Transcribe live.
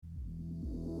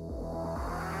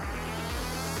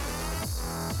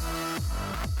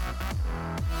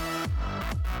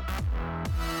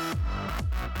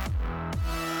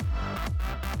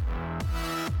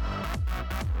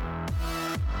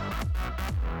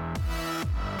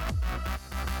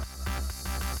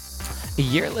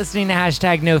You're listening to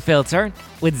Hashtag No Filter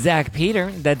with Zach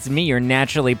Peter. That's me, your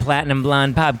naturally platinum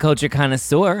blonde pop culture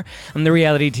connoisseur. I'm the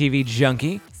reality TV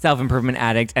junkie, self-improvement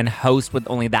addict, and host with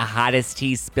only the hottest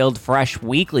tea spilled fresh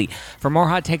weekly. For more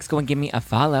hot takes, go and give me a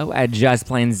follow at Just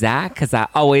Plain Zach, because I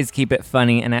always keep it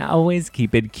funny and I always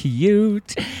keep it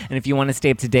cute. And if you want to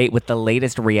stay up to date with the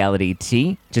latest reality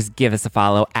tea, just give us a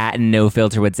follow at No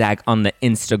Filter with Zach on the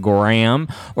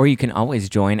Instagram, or you can always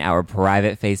join our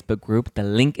private Facebook group. The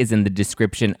link is in the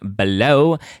description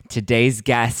below. Today's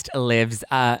guest lives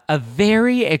a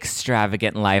very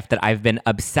extravagant life that I've been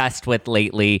obsessed with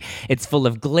lately. It's full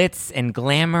of glitz and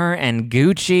glamour and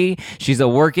Gucci. She's a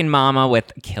working mama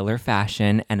with killer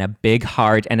fashion and a big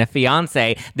heart and a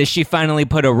fiance that she finally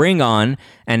put a ring on.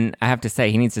 And I have to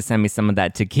say, he needs to send me some of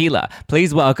that tequila.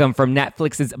 Please welcome from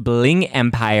Netflix's Bling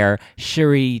empire,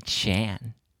 Cherie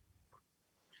Chan.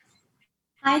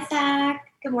 Hi, Zach.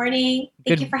 Good morning.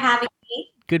 Thank you for having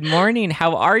me. Good morning.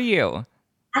 How are you?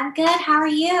 I'm good. How are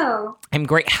you? I'm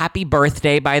great. Happy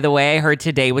birthday, by the way. I heard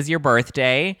today was your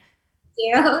birthday.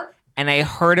 Thank you. And I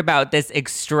heard about this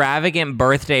extravagant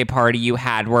birthday party you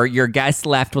had where your guests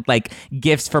left with like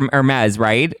gifts from Hermes,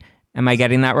 right? Am I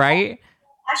getting that right?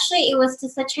 Actually, it was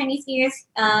just a Chinese New Year's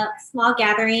small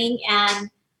gathering, and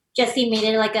Jesse made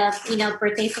it like a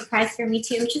birthday surprise for me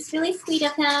too, which is really sweet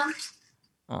of him.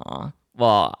 Aw.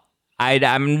 Well, I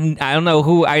don't know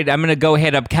who I'm gonna go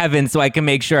hit up Kevin so I can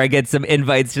make sure I get some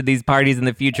invites to these parties in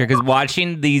the future, because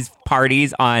watching these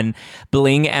parties on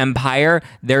Bling Empire,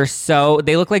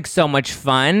 they look like so much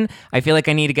fun. I feel like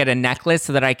I need to get a necklace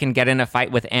so that I can get in a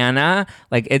fight with Anna.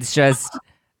 Like, it's just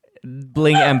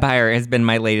Bling Empire has been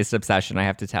my latest obsession, I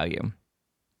have to tell you.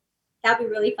 That'd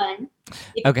be really fun.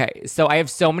 Okay, so I have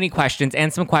so many questions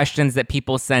and some questions that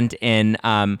people sent in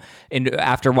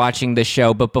after watching the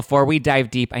show. But before we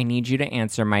dive deep, I need you to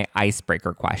answer my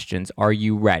icebreaker questions. Are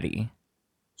you ready?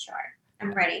 Sure,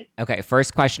 I'm ready. Okay,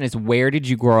 first question is, where did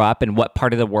you grow up and what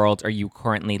part of the world are you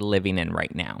currently living in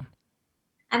right now?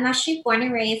 I'm actually born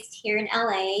and raised here in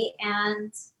LA,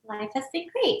 and life has been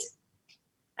great.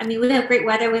 I mean, we have great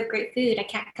weather with great food. I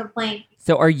can't complain.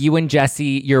 So are you and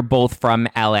Jesse, you're both from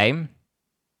LA?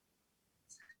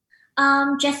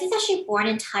 Jesse's actually born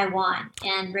in Taiwan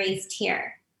and raised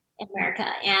here in America.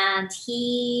 And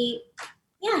he's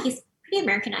pretty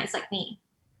Americanized like me.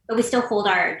 But we still hold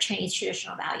our Chinese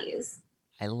traditional values.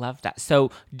 I love that. So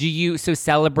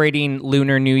celebrating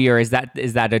Lunar New Year, is that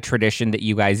a tradition that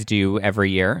you guys do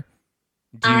every year?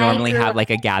 Do you normally have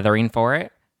like a gathering for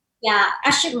it? Yeah,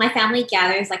 actually my family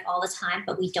gathers like all the time,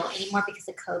 but we don't anymore because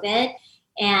of COVID.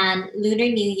 And Lunar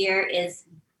New Year is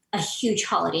a huge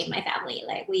holiday in my family.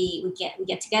 Like we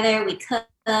get together, we cook,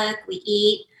 we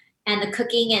eat, and the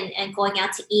cooking and going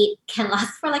out to eat can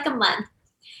last for like a month.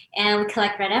 And we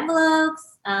collect red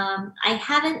envelopes. I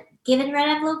haven't given red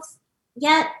envelopes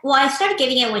yet. Well, I started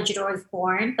giving it when Jador was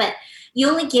born, but you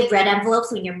only give red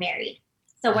envelopes when you're married.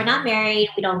 So we're not married,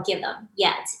 we don't give them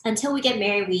yet. Until we get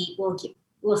married,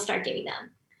 we'll start giving them.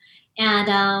 And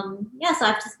so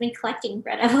I've just been collecting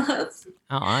red envelopes.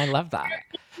 Oh, I love that.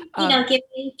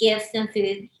 Giving gifts and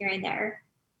food here and there.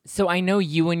 So I know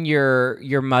you and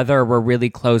your mother were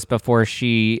really close before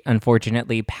she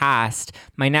unfortunately passed.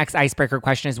 My next icebreaker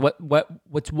question is,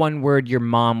 what's one word your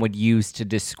mom would use to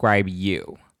describe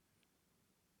you?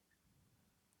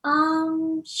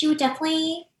 She would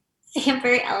definitely say I'm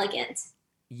very elegant.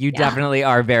 You definitely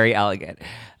are very elegant.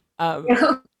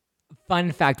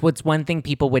 Fun fact, what's one thing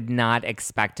people would not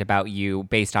expect about you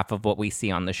based off of what we see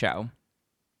on the show?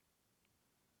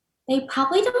 They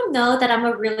probably don't know that I'm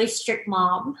a really strict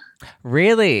mom.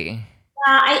 Really?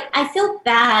 Yeah, I feel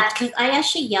bad because I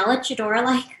actually yell at Jadora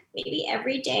like maybe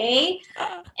every day.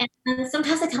 And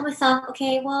sometimes I tell myself,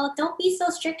 okay, well, don't be so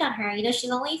strict on her.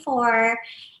 She's only 4.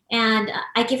 And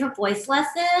I give her voice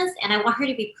lessons and I want her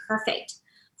to be perfect.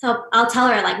 So I'll tell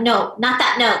her like, no, not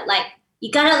that note. Like,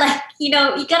 you gotta you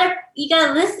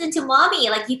gotta listen to mommy.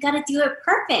 Like, you gotta do it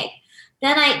perfect.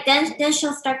 Then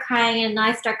she'll start crying and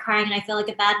I start crying and I feel like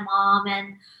a bad mom.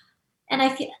 And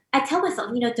I tell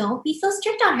myself, don't be so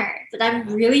strict on her. But I'm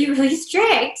really, really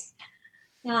strict.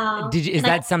 Is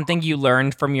that something you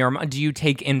learned from your mom? Do you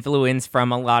take influence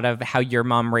from a lot of how your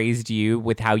mom raised you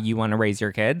with how you want to raise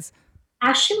your kids?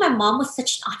 Actually, my mom was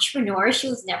such an entrepreneur. She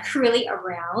was never really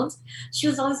around. She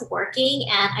was always working.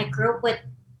 And I grew up with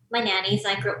my nannies.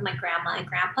 I grew up with my grandma and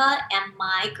grandpa. And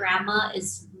my grandma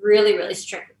is really, really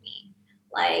strict with me.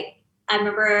 Like, I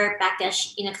remember back then,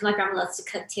 because my grandma loves to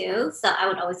cook too. So I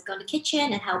would always go in the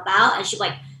kitchen and help out. And she'd be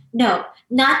like, no,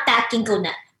 not that ginkgo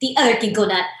nut, the other ginkgo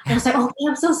nut. And I was like, oh,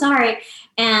 I'm so sorry.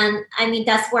 And I mean,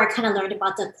 that's where I kind of learned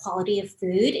about the quality of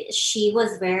food. She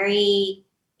was very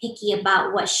picky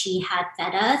about what she had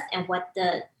fed us and what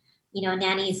the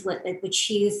nannies would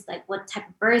choose, like what type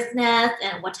of bird's nest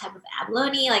and what type of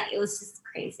abalone. Like it was just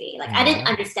crazy. Like I didn't Aw.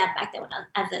 understand back then when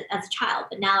as a child,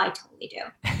 but now I totally do.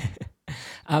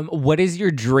 What is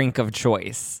your drink of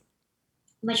choice?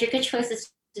 My drink of choice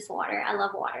is just water. I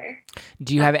love water.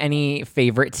 Do you have any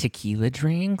favorite tequila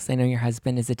drinks? I know your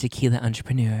husband is a tequila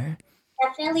entrepreneur.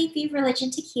 Definitely Beef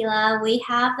Religion tequila. We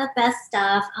have the best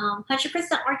stuff. 100%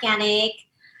 organic,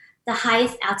 the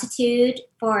highest altitude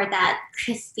for that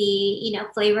crispy,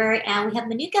 flavor, and we have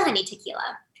Manuka honey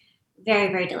tequila.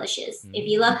 Very, very delicious. If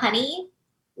you love honey,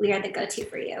 we are the go-to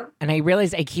for you. And I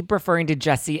realize I keep referring to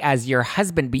Jesse as your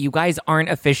husband, but you guys aren't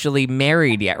officially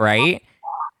married yet, right?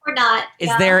 We're not. Is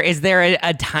Yeah. there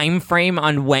a time frame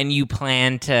on when you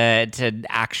plan to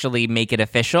actually make it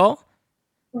official?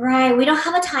 Right. We don't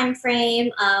have a time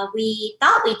frame. We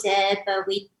thought we did, but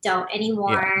we don't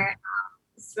anymore.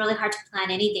 It's really hard to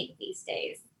plan anything these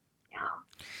days. Yeah.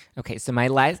 Okay, so my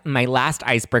last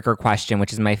icebreaker question,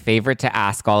 which is my favorite to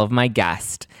ask all of my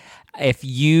guests, if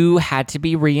you had to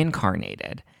be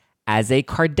reincarnated as a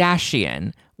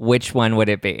Kardashian, which one would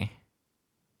it be?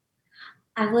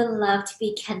 I would love to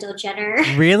be Kendall Jenner.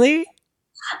 Really?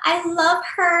 I love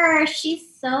her. She's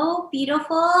so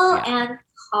beautiful Yeah. and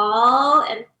tall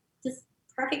and just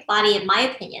perfect body, in my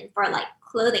opinion, for like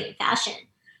clothing and fashion.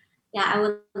 Yeah, I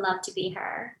would love to be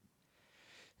her.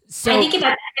 I So think if I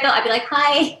met her, I'd be like,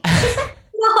 hi.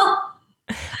 No.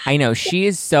 I know she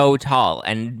is so tall,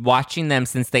 and watching them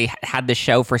since they had the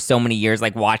show for so many years,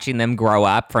 like watching them grow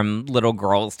up from little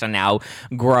girls to now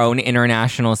grown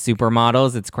international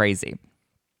supermodels, it's crazy.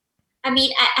 I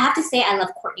mean, I have to say, I love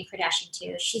Kourtney Kardashian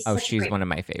too. Oh, she's one of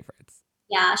my favorites.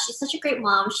 Yeah, she's such a great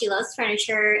mom. She loves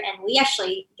furniture, and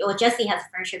Jesse has a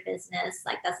furniture business.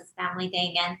 Like that's his family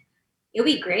thing, and it would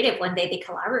be great if one day they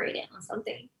collaborated on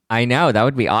something. I know, that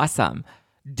would be awesome.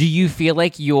 Do you feel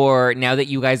like now that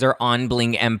you guys are on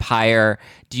Bling Empire,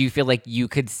 do you feel like you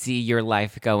could see your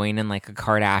life going in like a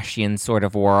Kardashian sort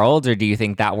of world, or do you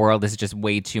think that world is just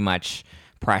way too much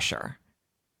pressure?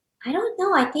 I don't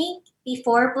know. I think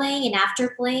before Bling and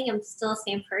after Bling, I'm still the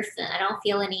same person. I don't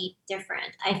feel any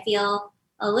different. I feel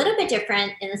a little bit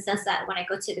different in the sense that when I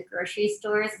go to the grocery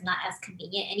stores, it's not as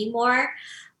convenient anymore.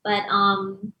 But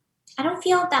I don't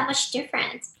feel that much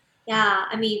different. Yeah,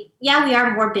 I mean, yeah, we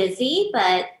are more busy, but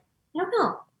I don't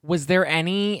know. Was there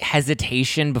any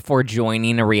hesitation before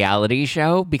joining a reality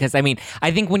show? Because I mean,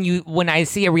 I think when I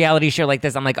see a reality show like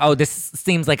this, I'm like, oh, this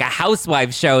seems like a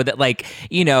housewives show that like,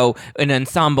 an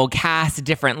ensemble cast,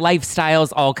 different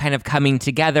lifestyles all kind of coming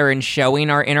together and showing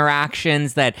our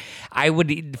interactions that I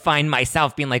would find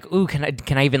myself being like, ooh, can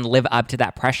I even live up to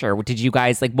that pressure? Did you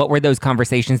guys like what were those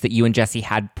conversations that you and Jesse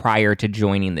had prior to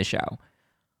joining the show?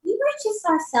 We were just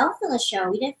ourselves in the show.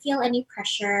 We didn't feel any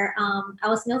pressure. I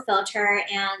was no filter,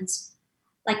 and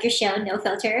like your show, no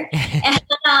filter. And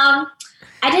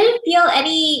I didn't feel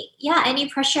any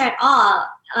pressure at all.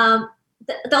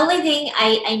 The only thing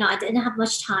I know, I didn't have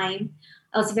much time.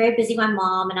 I was very busy with my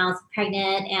mom, and I was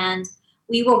pregnant, and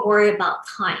we were worried about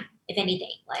time, if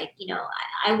anything. Like,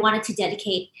 I wanted to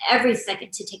dedicate every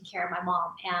second to take care of my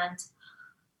mom. And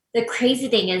the crazy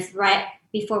thing is, right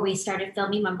before we started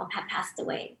filming, my mom had passed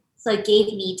away. So it gave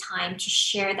me time to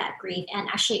share that grief. And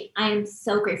actually, I am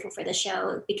so grateful for the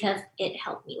show because it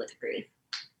helped me with the grief.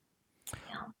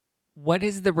 Yeah. What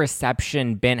has the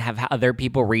reception been? Have other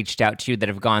people reached out to you that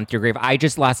have gone through grief? I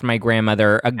just lost my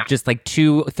grandmother just like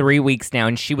 2-3 weeks now,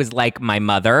 and she was like my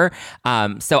mother.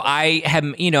 So I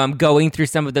am, I'm going through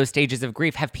some of those stages of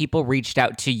grief. Have people reached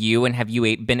out to you, and have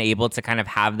you been able to kind of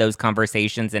have those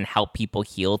conversations and help people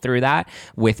heal through that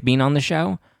with being on the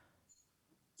show?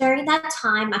 During that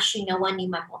time, actually, no one knew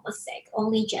my mom was sick.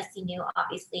 Only Jesse knew,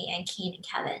 obviously, and Kane and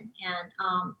Kevin. And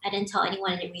I didn't tell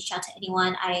anyone. I didn't reach out to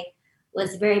anyone. I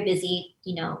was very busy,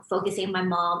 focusing on my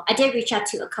mom. I did reach out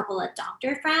to a couple of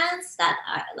doctor friends that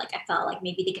I felt like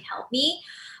maybe they could help me.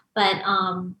 But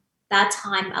that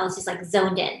time I was just like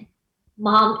zoned in.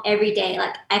 Mom every day.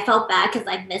 Like I felt bad because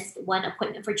I missed one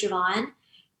appointment for Javon.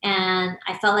 And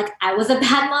I felt like I was a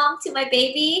bad mom to my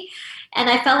baby. And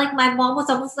I felt like my mom was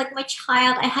almost like my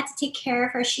child. I had to take care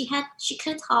of her. She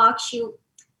couldn't talk. She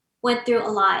went through a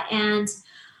lot. And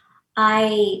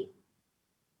I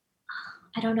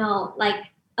I don't know, like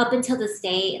up until this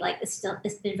day, like it's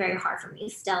been very hard for me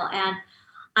still. And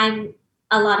I'm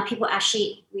a lot of people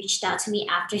actually reached out to me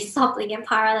after saw Bling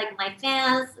Empire, like my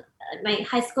fans, my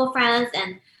high school friends,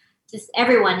 and just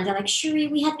everyone. And they're like, Cherie,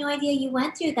 we had no idea you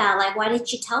went through that. Like, why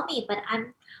didn't you tell me? But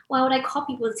why would I call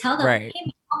people to tell them, Right. hey,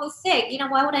 my mom is sick?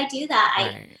 Why would I do that?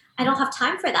 Right. I don't have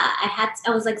time for that.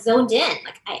 I was like zoned in.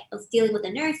 Like I was dealing with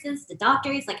the nurses, the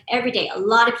doctors, like every day, a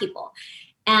lot of people.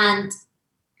 And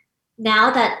now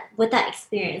that with that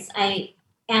experience, I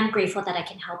am grateful that I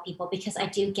can help people because I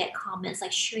do get comments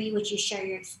like, Cherie, would you share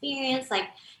your experience? Like,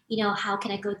 how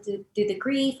can I go through the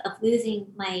grief of losing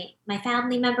my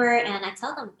family member? And I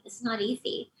tell them it's not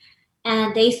easy.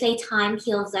 And they say time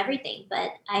heals everything,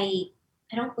 but I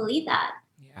don't believe that.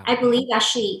 Yeah. I believe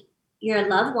actually your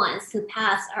loved ones who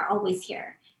pass are always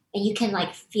here and you can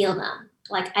like feel them.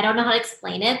 Like I don't know how to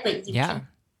explain it, but you Yeah. can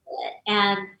feel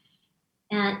it.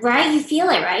 And right, you feel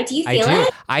it, right? Do you I feel do.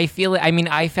 it? I feel it. I mean,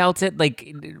 I felt it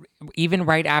like even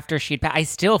right after she'd passed. I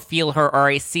still feel her, or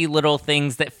I see little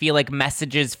things that feel like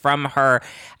messages from her,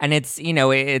 and it's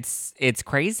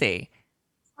crazy.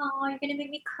 Oh, you're gonna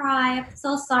make me cry. I'm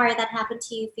so sorry that happened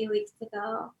to you a few weeks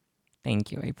ago.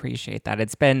 Thank you. I appreciate that.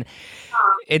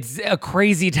 It's a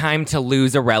crazy time to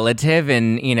lose a relative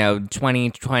in,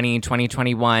 2020,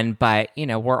 2021, but,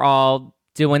 we're all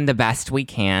doing the best we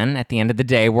can. At the end of the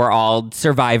day, we're all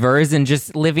survivors and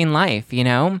just living life.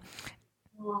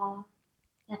 Oh,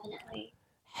 definitely.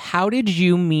 How did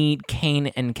you meet Kane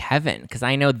and Kevin? Because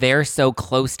I know they're so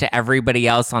close to everybody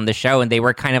else on the show and they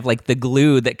were kind of like the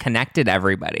glue that connected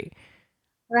everybody.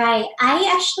 Right.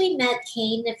 I actually met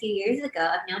Kane a few years ago.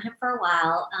 I've known him for a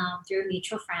while through a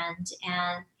mutual friend,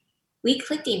 and we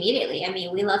clicked immediately. I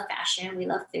mean, we love fashion, we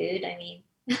love food. I mean,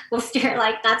 what's there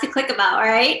like not to click about,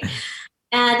 right?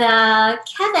 And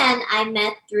Kevin, I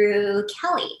met through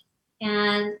Kelly,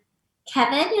 and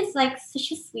Kevin is like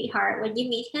such a sweetheart. When you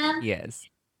meet him, Yes.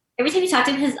 every time you talk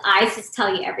to him, his eyes just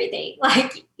tell you everything.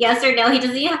 Like yes or no. He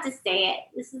doesn't even have to say it.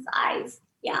 It's his eyes.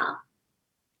 Yeah.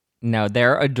 No,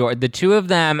 they're adorable. The two of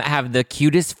them have the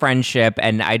cutest friendship,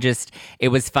 and it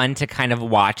was fun to kind of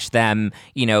watch them,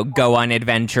 go on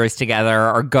adventures together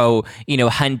or go,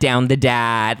 hunt down the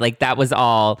dad. Like that was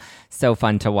all so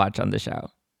fun to watch on the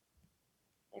show.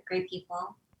 They're great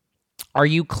people. Are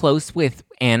you close with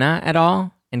Anna at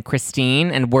all and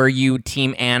Christine? And were you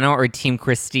team Anna or team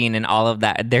Christine in all of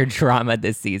their drama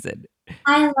this season?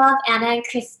 I love Anna and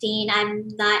Christine. I'm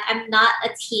not a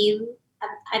team.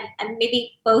 I'm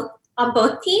maybe both on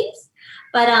both teams,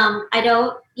 but I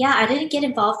don't. Yeah, I didn't get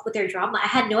involved with their drama. I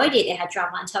had no idea they had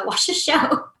drama until I watched the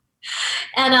show.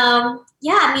 And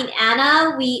yeah, I mean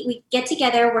Anna, we get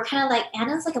together. We're kind of like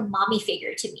Anna's like a mommy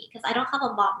figure to me because I don't have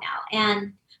a mom now,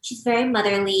 and she's very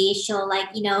motherly. She'll like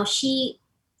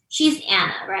she's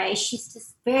Anna, right? She's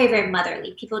just very very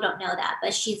motherly. People don't know that,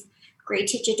 but she's great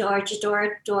to Jador.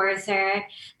 Jador adores her.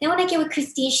 Then when I get with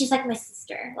Christine, she's like my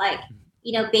sister. Like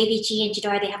Baby G and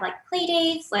Jador, they have like play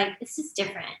dates. Like it's just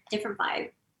different vibe.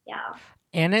 Yeah.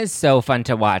 Anna is so fun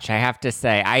to watch, I have to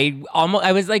say. I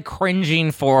was like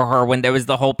cringing for her when there was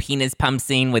the whole penis pump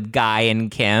scene with Guy and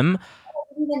Kim.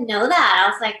 I didn't even know that. I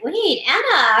was like, wait,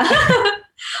 Anna,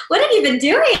 what have you been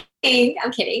doing?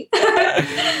 I'm kidding.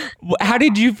 How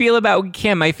did you feel about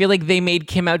Kim? I feel like they made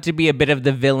Kim out to be a bit of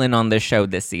the villain on the show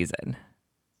this season.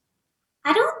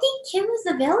 I don't think Kim was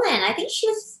the villain. I think she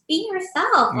was being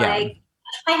herself. Yeah. Like,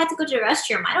 she probably had to go to the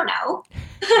restroom. I don't know.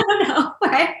 I don't know.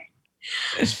 Right?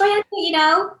 She probably had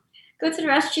to, go to the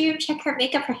restroom, check her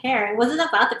makeup, her hair. It wasn't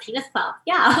about the penis pump.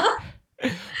 Yeah.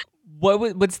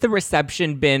 What's the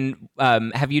reception been?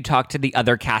 Have you talked to the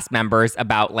other cast members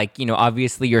about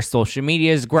obviously your social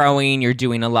media is growing, you're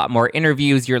doing a lot more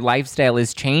interviews, your lifestyle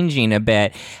is changing a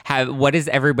bit. What has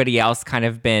everybody else kind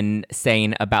of been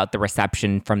saying about the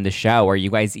reception from the show? Are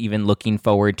you guys even looking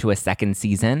forward to a second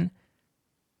season?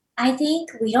 I think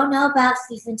we don't know about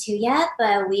season 2 yet,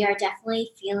 but we are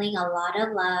definitely feeling a lot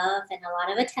of love and a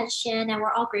lot of attention, and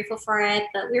we're all grateful for it,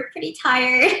 but we're pretty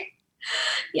tired.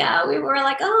 Yeah, we were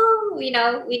like, oh, we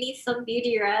need some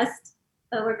beauty rest,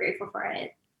 but we're grateful for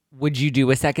it. Would you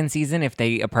do a second season if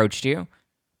they approached you?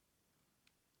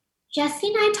 Jesse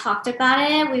and I talked about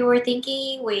it. We were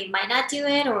thinking we might not do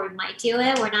it or we might do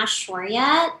it. We're not sure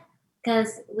yet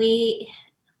because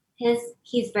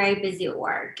he's very busy at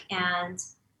work, and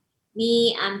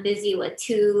me, I'm busy with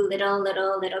 2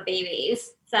 little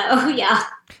babies. So yeah,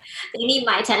 they need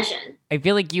my attention. I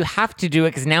feel like you have to do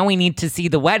it because now we need to see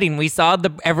the wedding. We saw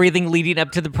everything leading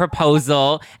up to the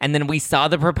proposal, and then we saw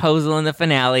the proposal in the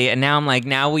finale, and now I'm like,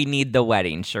 now we need the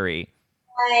wedding, Cherie.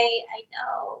 I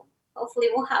know. Hopefully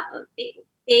we'll have a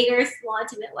big or small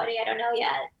intimate wedding. I don't know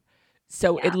yet.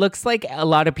 So It looks like a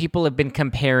lot of people have been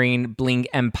comparing Bling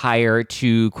Empire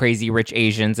to Crazy Rich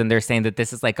Asians, and they're saying that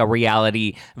this is like a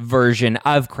reality version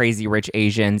of Crazy Rich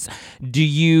Asians. Do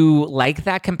you like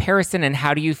that comparison, and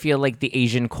how do you feel like the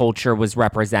Asian culture was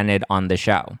represented on the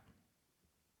show?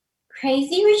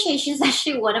 Crazy Rich Asians is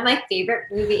actually one of my favorite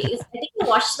movies. I think I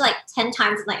watched it like 10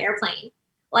 times on the airplane.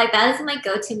 Like that is my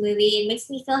go-to movie. It makes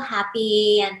me feel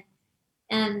happy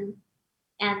and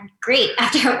and great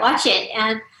after I watch it.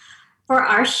 And for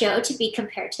our show to be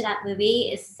compared to that movie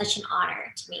is such an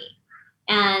honor to me.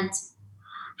 And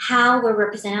how we're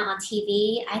represented on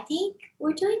TV, I think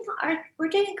we're doing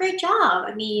a great job.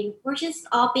 I mean, we're just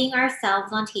all being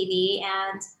ourselves on TV,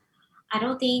 and I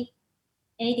don't think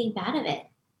anything bad of it.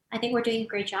 I think we're doing a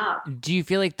great job. Do you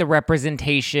feel like the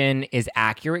representation is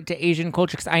accurate to Asian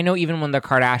culture? Because I know even when the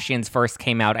Kardashians first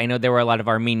came out, I know there were a lot of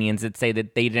Armenians that say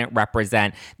that they didn't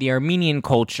represent the Armenian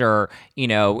culture,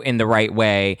 in the right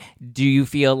way. Do you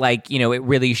feel like, it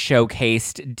really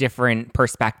showcased different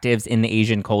perspectives in the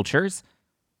Asian cultures?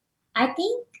 I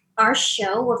think our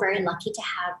show, we're very lucky to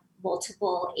have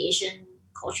multiple Asian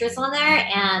cultures on there,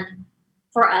 and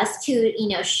for us to,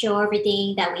 show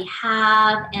everything that we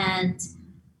have. And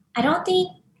I don't think,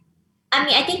 I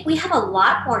mean, I think we have a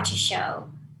lot more to show.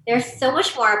 There's so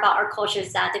much more about our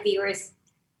cultures that the viewers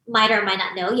might or might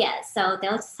not know yet. So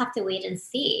they'll just have to wait and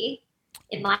see,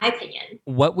 in my opinion.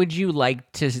 What would you like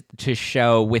to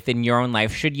show within your own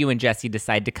life should you and Jesse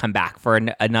decide to come back for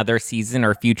another season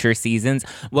or future seasons?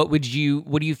 What do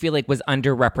you feel like was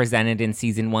underrepresented in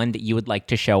season 1 that you would like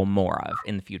to show more of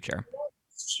in the future?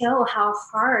 Show how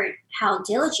hard, how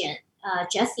diligent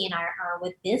Jesse and I are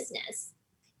with business.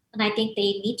 And I think they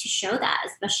need to show that,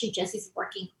 especially Jesse's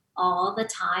working all the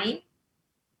time.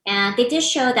 And they did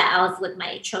show that I was with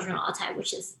my children all the time,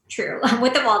 which is true. I'm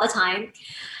with them all the time.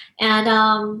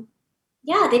 And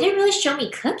yeah, they didn't really show me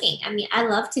cooking. I mean, I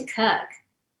love to cook.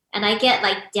 And I get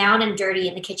like down and dirty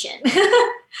in the kitchen.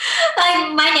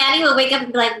 Like my nanny will wake up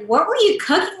and be like, "What were you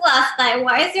cooking last night?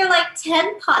 Why is there like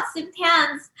 10 pots and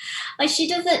pans?" Like she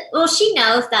doesn't, well, she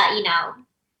knows that,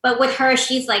 but with her,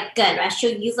 she's like good, right?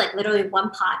 She'll use like literally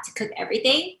one pot to cook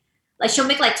everything. Like she'll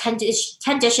make like 10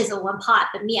 dishes in one pot,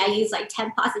 but me, I use like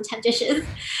 10 pots and 10 dishes.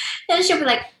 And she'll be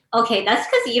like, "Okay, that's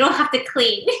because you don't have to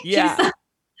clean." Yeah.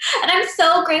 And I'm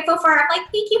so grateful for her. I'm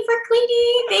like, "Thank you for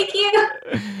cleaning. Thank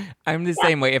you." I'm the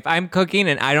same way. If I'm cooking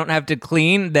and I don't have to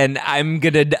clean, then I'm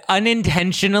going to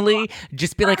unintentionally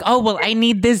just be like, "Oh, well, I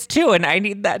need this too. And I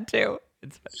need that too."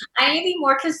 I need to be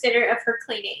more considerate of her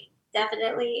cleaning.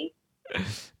 Definitely.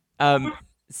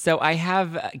 So I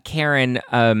have Karen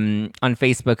on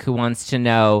Facebook who wants to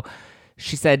know.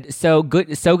 She said, so good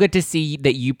to see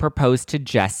that you proposed to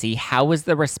Jesse. How was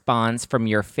the response from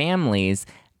your families?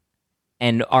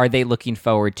 And are they looking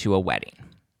forward to a wedding?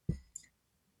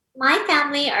 My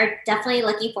family are definitely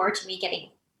looking forward to me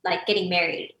getting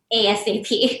married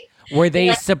ASAP. Were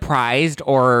they surprised,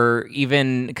 or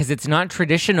even because it's not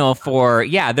traditional for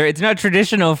it's not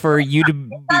traditional for you to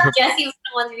be Jesse was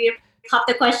the one to pop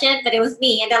the question, but it was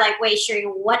me, and they're like, "Wait, Cherie,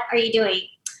 what are you doing?"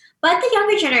 But the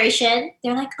younger generation,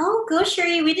 they're like, "Oh, go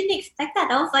Cherie, we didn't expect that."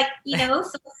 That was like, so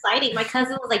exciting. My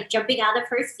cousin was like jumping out of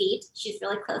her seat. She's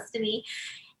really close to me.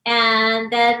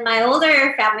 And then my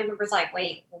older family members like,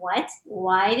 "Wait, what?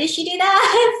 Why did she do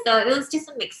that?" So it was just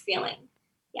a mixed feeling.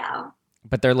 Yeah.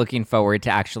 But they're looking forward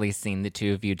to actually seeing the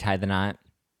two of you tie the knot.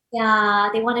 Yeah,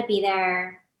 they want to be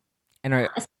there. And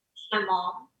Especially my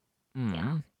mom.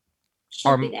 Yeah.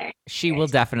 She'll be there. She will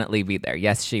definitely be there.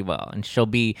 Yes, she will. And she'll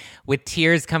be with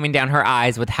tears coming down her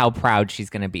eyes with how proud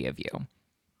she's going to be of you.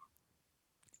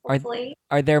 Hopefully.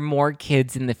 Are there more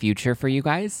kids in the future for you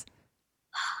guys?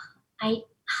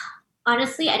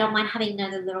 Honestly, I don't mind having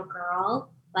another little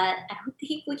girl, but I don't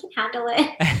think we can handle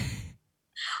it.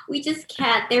 We just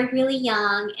can't. They're really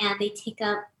young and they take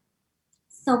up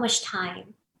so much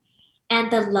time.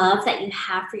 And the love that you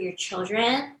have for your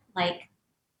children, like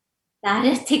that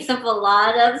it takes up a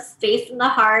lot of space in the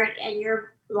heart and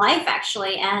your life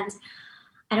actually. And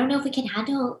I don't know if we can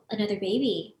handle another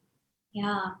baby.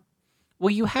 Yeah. Well,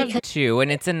 you have two,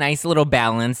 and it's a nice little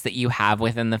balance that you have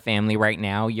within the family right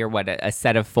now. You're a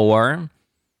set of 4?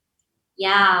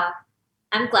 Yeah.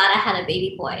 I'm glad I had a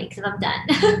baby boy because I'm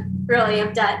done. Really,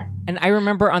 I'm done. And I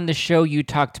remember on the show you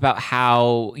talked about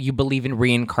how you believe in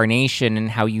reincarnation and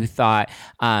how you thought,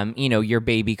 your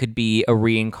baby could be a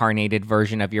reincarnated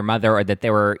version of your mother, or that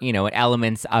there were,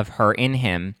 elements of her in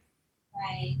him.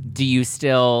 Right. Do you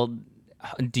still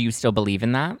believe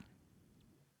in that?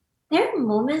 There are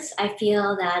moments I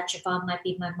feel that Javon might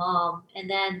be my mom, and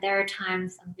then there are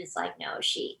times I'm just like, no,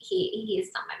 he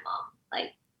is not my mom.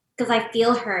 Like, because I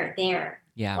feel her there,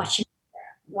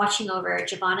 watching over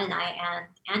Javon and I and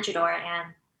Angelor,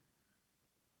 and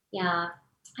yeah,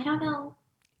 I don't know.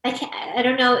 I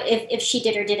don't know if she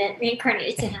did or didn't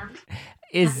reincarnate to him.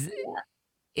 Is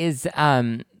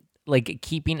like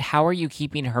how are you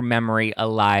keeping her memory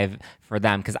alive for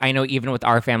them? Because I know even with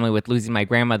our family, with losing my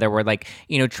grandmother, we're like,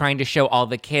 trying to show all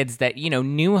the kids that,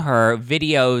 knew her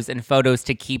videos and photos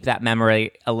to keep that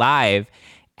memory alive.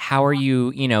 How are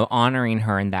you, honoring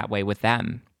her in that way with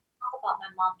them? Talk about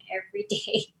my mom every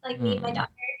day, like me and Mm,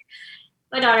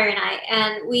 my daughter and I,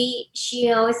 and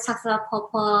she always talks about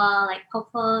Popo, like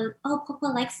Popo. Oh, Popo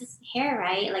likes his hair,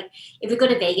 right? Like if we go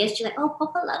to Vegas, she's like, oh,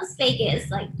 Popo loves Vegas.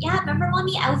 Like, yeah, remember,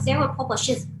 mommy, I was there with Popo.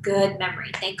 She has good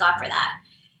memory. Thank God for that.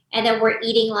 And then we're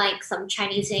eating like some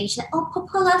Chinese thing. She's like, oh,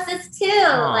 Popo loves this too.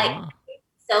 Like, aw,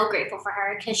 so grateful for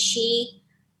her because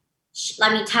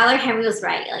I mean, Tyler Henry was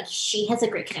right. Like, she has a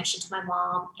great connection to my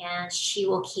mom, and she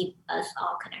will keep us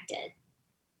all connected.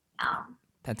 Um,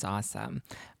 that's awesome.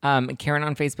 Karen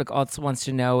on Facebook also wants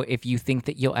to know if you think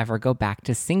that you'll ever go back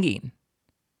to singing.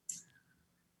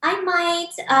 I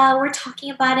might. We're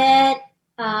talking about it.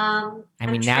 I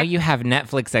I'm mean, now trying. you have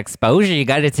Netflix exposure. You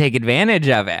got to take advantage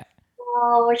of it.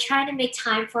 Well, we're trying to make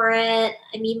time for it.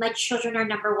 I mean, my children are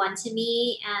number one to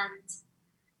me,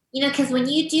 and because when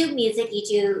you do music, you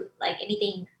do like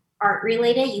anything art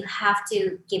related, you have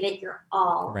to give it your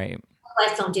all. Right.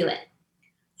 Otherwise, don't do it.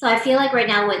 So I feel like right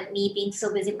now with me being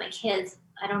so busy with my kids,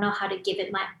 I don't know how to give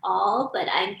it my all, but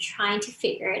I'm trying to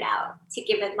figure it out to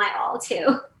give it my all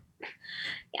too.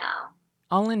 Yeah,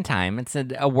 All in time. It's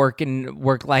a work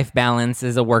life balance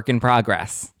is a work in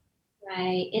progress.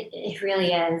 right. It really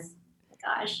is. Oh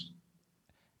my gosh.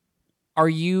 Are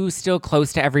you still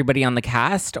close to everybody on the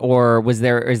cast, or is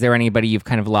there anybody you've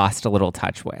kind of lost a little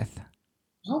touch with?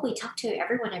 Oh, we talk to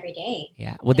everyone every day.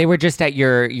 Yeah. Well, they were just at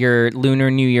your Lunar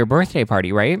New Year birthday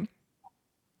party, right?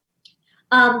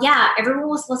 Yeah, everyone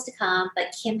was supposed to come,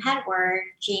 but Kim had work.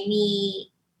 Jamie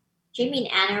and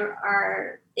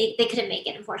Anna they couldn't make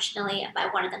it, unfortunately. I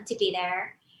wanted them to be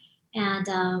there.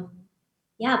 And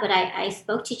yeah, but I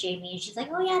spoke to Jamie and she's like,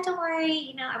 oh yeah, don't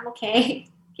worry, I'm okay.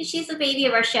 Because she's the baby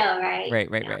of our show, right? Right,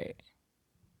 right, right.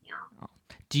 Yeah.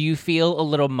 Do you feel a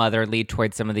little motherly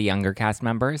towards some of the younger cast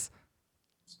members?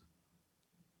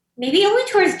 Maybe only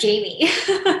towards Jamie.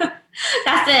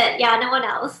 That's it. Yeah, no one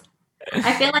else.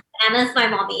 I feel like Anna's my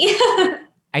mommy.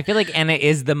 I feel like Anna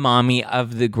is the mommy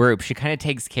of the group. She kind of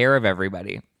takes care of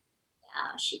everybody.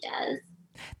 Yeah, she does.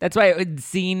 That's why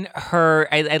seeing her,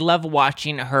 I love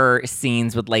watching her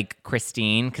scenes with like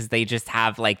Christine because they just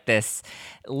have like this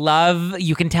love.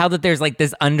 You can tell that there's like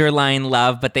this underlying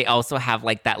love, but they also have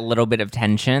like that little bit of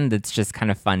tension that's just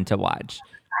kind of fun to watch.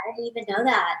 I didn't even know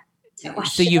that.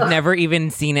 So you've never even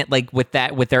seen it like with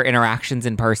their interactions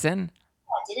in person?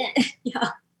 I didn't. Yeah.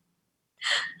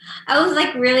 I was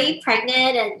like really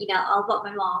pregnant and all about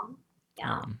my mom.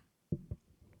 Yeah.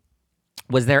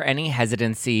 Was there any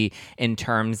hesitancy in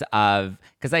terms of,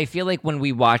 because I feel like when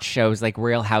we watch shows like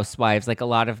Real Housewives, like a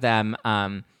lot of them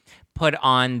put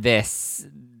on this,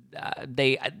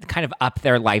 they kind of up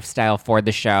their lifestyle for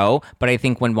the show. But I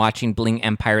think when watching Bling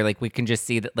Empire, like we can just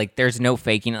see that like there's no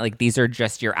faking it. Like these are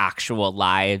just your actual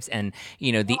lives, and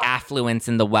the affluence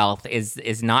and the wealth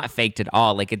is not faked at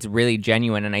all. Like it's really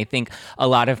genuine. And I think a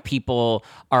lot of people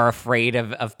are afraid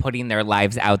of putting their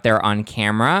lives out there on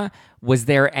camera. Was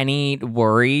there any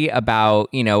worry about,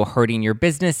 hurting your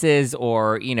businesses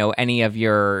or, any of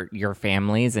your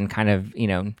families and kind of,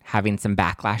 having some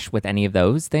backlash with any of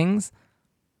those things?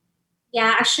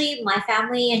 Yeah, actually, my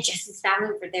family and Jesse's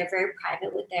family, they're very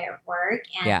private with their work,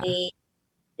 and Yeah.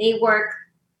 they work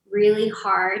really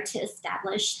hard to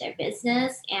establish their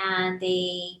business, and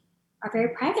they are very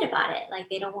private about it. Like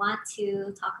they don't want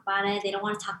to talk about it. They don't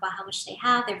want to talk about how much they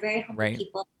have. They're very humble Right.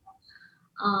 people.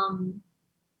 Um,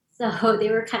 so they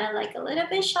were kind of like a little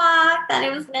bit shocked that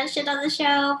it was mentioned on the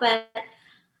show, but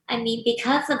I mean,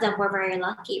 because of them, we're very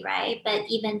lucky, right? But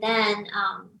even then,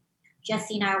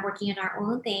 Jesse and I are working on our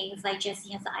own things. Like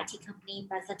Jesse has an IT company,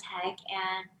 Tech,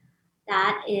 and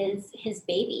that is his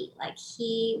baby. Like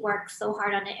he works so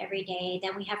hard on it every day.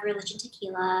 Then we have Religion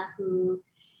Tequila, who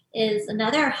is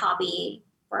another hobby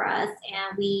for us,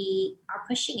 and we are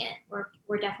pushing it.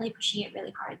 We're definitely pushing it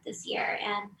really hard this year.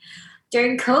 And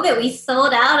during COVID, we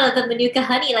sold out of the Manuka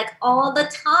honey like all the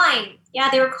time. Yeah,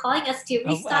 they were calling us to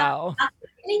restock. Oh, wow. We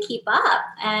couldn't keep up,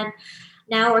 and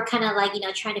now we're kind of like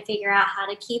trying to figure out how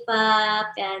to keep up.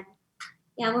 And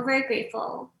yeah, we're very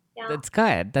grateful. Yeah. That's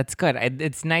good. That's good.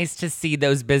 It's nice to see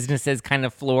those businesses kind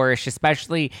of flourish,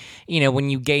 especially, when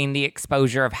you gain the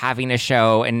exposure of having a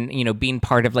show and, being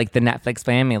part of like the Netflix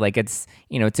family. Like it's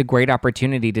a great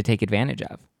opportunity to take advantage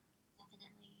of.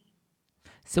 Definitely.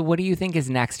 So what do you think is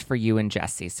next for you and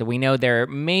Jesse? So we know there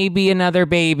may be another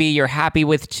baby. You're happy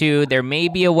with 2. There may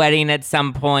be a wedding at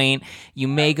some point. You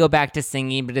may go back to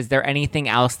singing, but is there anything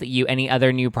else any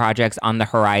other new projects on the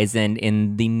horizon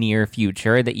in the near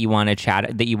future that you want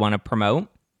to promote?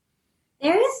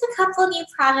 There is a couple of new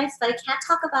projects, but I can't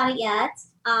talk about it yet.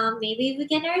 Maybe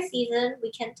beginner season, we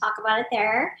can talk about it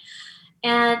there.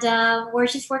 And we're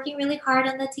just working really hard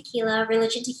on the tequila,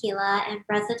 Religion Tequila, and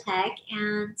Brezatec.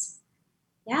 And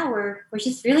yeah, we're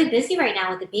just really busy right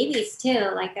now with the babies too.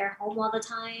 Like they're home all the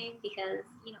time because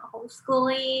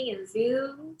homeschooling and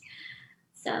Zoom.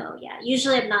 So yeah,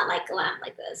 usually I'm not like glam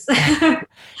like this.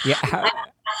 Yeah, I'm a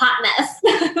hot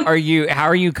mess. How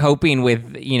are you coping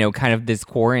with kind of this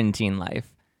quarantine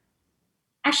life?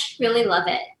 I actually really love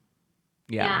it.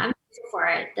 Yeah, I'm grateful for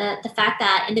it. The fact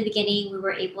that in the beginning we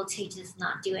were able to just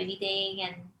not do anything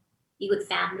and be with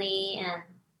family and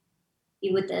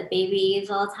be with the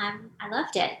babies all the time. I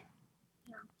loved it.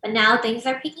 But now things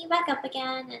are picking back up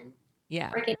again and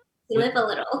we're getting to live a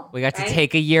little. We got to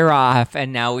take a year off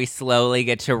and now we slowly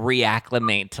get to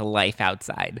reacclimate to life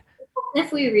outside.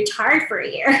 If we retired for a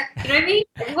year. You know what I mean?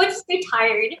 Everyone's just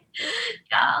retired.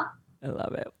 Yeah. I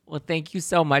love it. Well, thank you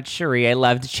so much, Cherie. I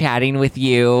loved chatting with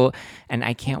you, and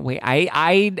I can't wait.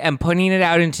 I am putting it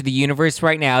out into the universe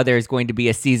right now. There's going to be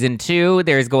a season 2.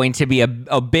 There's going to be a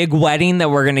big wedding that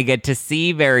we're going to get to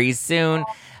see very soon.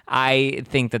 I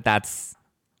think that's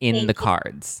in the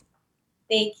cards.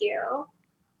 Thank you.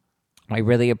 I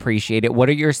really appreciate it. What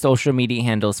are your social media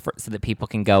handles so that people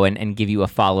can go and give you a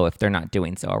follow if they're not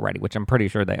doing so already, which I'm pretty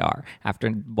sure they are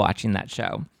after watching that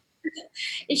show?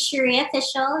 It's Cherie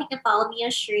Official. You can follow me on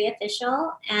Cherie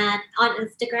Official and on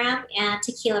Instagram and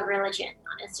Tequila Religion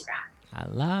on Instagram. I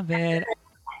love it.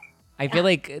 I feel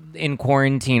like in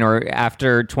quarantine or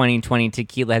after 2020,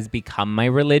 tequila has become my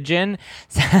religion.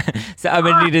 So I'm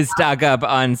going to need to stock up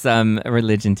on some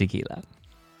religion tequila.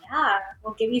 Yeah,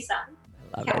 we'll give you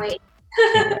some. Can't wait.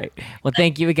 Right. Well,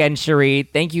 thank you again, Cherie.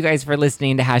 Thank you guys for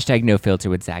listening to #NoFilter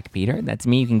with Zach Peter. That's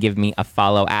me. You can give me a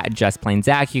follow at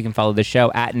JustPlainZach. You can follow the show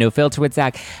at NoFilter with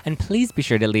Zach. And please be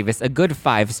sure to leave us a good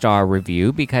 5-star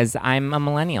review because I'm a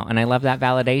millennial and I love that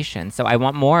validation. So I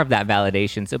want more of that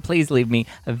validation. So please leave me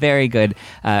a very good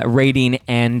rating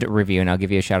and review. And I'll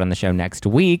give you a shout on the show next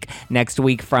week. Next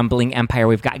week from Bling Empire,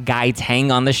 we've got Guy Tang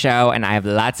on the show. And I have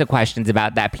lots of questions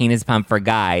about that penis pump for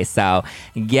Guy. So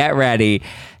get ready.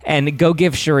 And go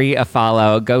give Cherie a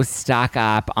follow. Go stock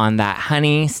up on that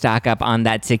honey, stock up on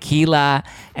that tequila,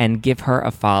 and give her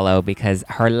a follow because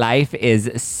her life is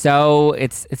it's so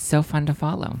fun to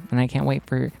follow. And I can't wait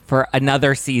for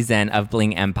another season of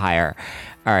Bling Empire.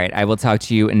 All right, I will talk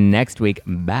to you next week.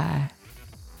 Bye.